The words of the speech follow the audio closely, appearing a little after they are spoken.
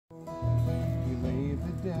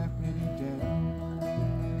deputy down.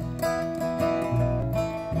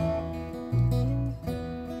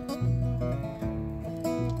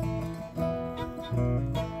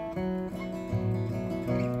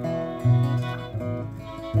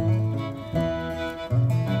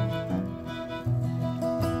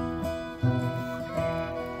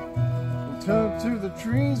 Took to the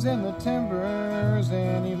trees and the timbers,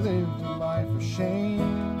 and he lived a life of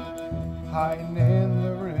shame, hiding in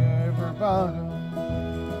the river bottom,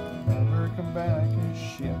 never come back and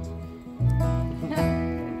shit.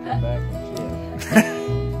 Come back and shit.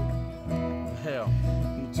 Hell.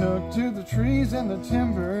 He took to the trees and the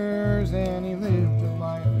timbers, and he lived a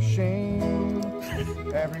life of shame.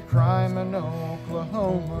 Every crime in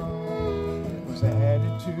Oklahoma was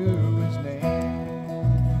added to his name.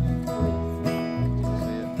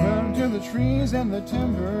 To the trees and the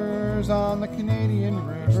timbers on the Canadian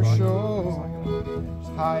River shore,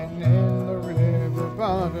 hiding in the river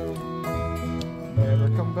bottom, never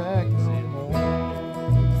come back no more.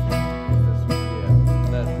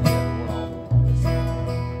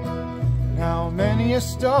 Now many a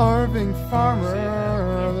starving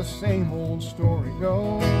farmer, the same old story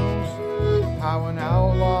goes, how an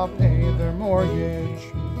outlaw paid their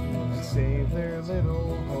mortgage and saved their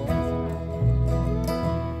little home.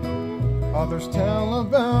 Others tell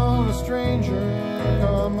about a stranger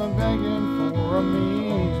come a-begging for a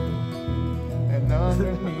meal, and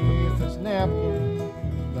underneath his napkin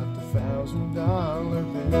left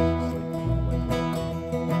 $1,000 bill.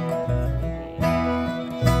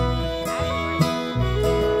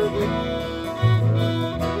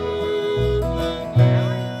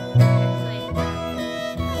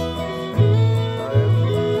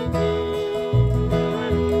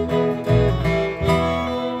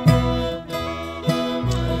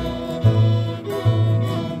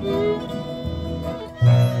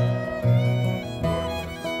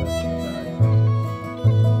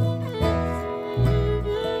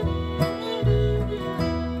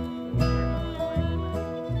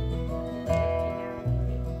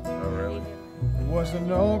 It was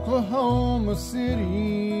in Oklahoma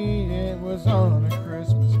City, it was on a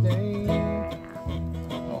Christmas day,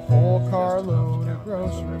 a whole carload of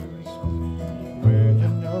groceries with a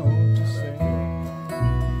note to say.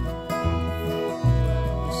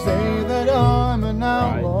 You say that I'm an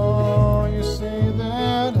outlaw, you say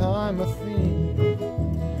that I'm a thief,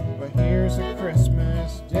 but here's a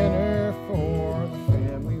Christmas dinner for the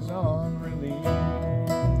families on relief.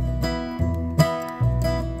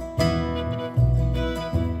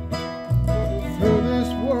 Through this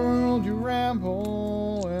world you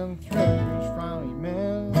ramble, and through your frowny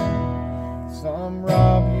men, some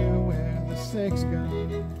rob you with a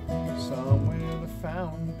 6-gun, some with a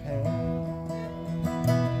fountain pen.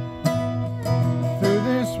 Through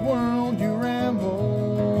this world you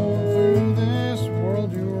ramble, through this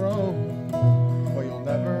world you roam, but you'll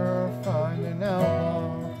never find an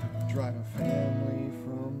outlaw drive a family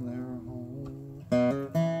from their home.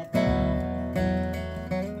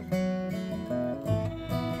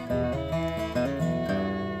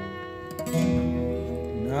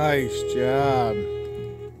 Nice job.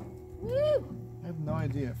 I have no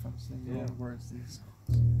idea if I'm singing all the words to these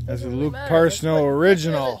songs. That's a Luke Parsnow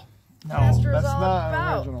original. No, Master is that's all not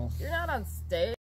about. original. You're not on stage.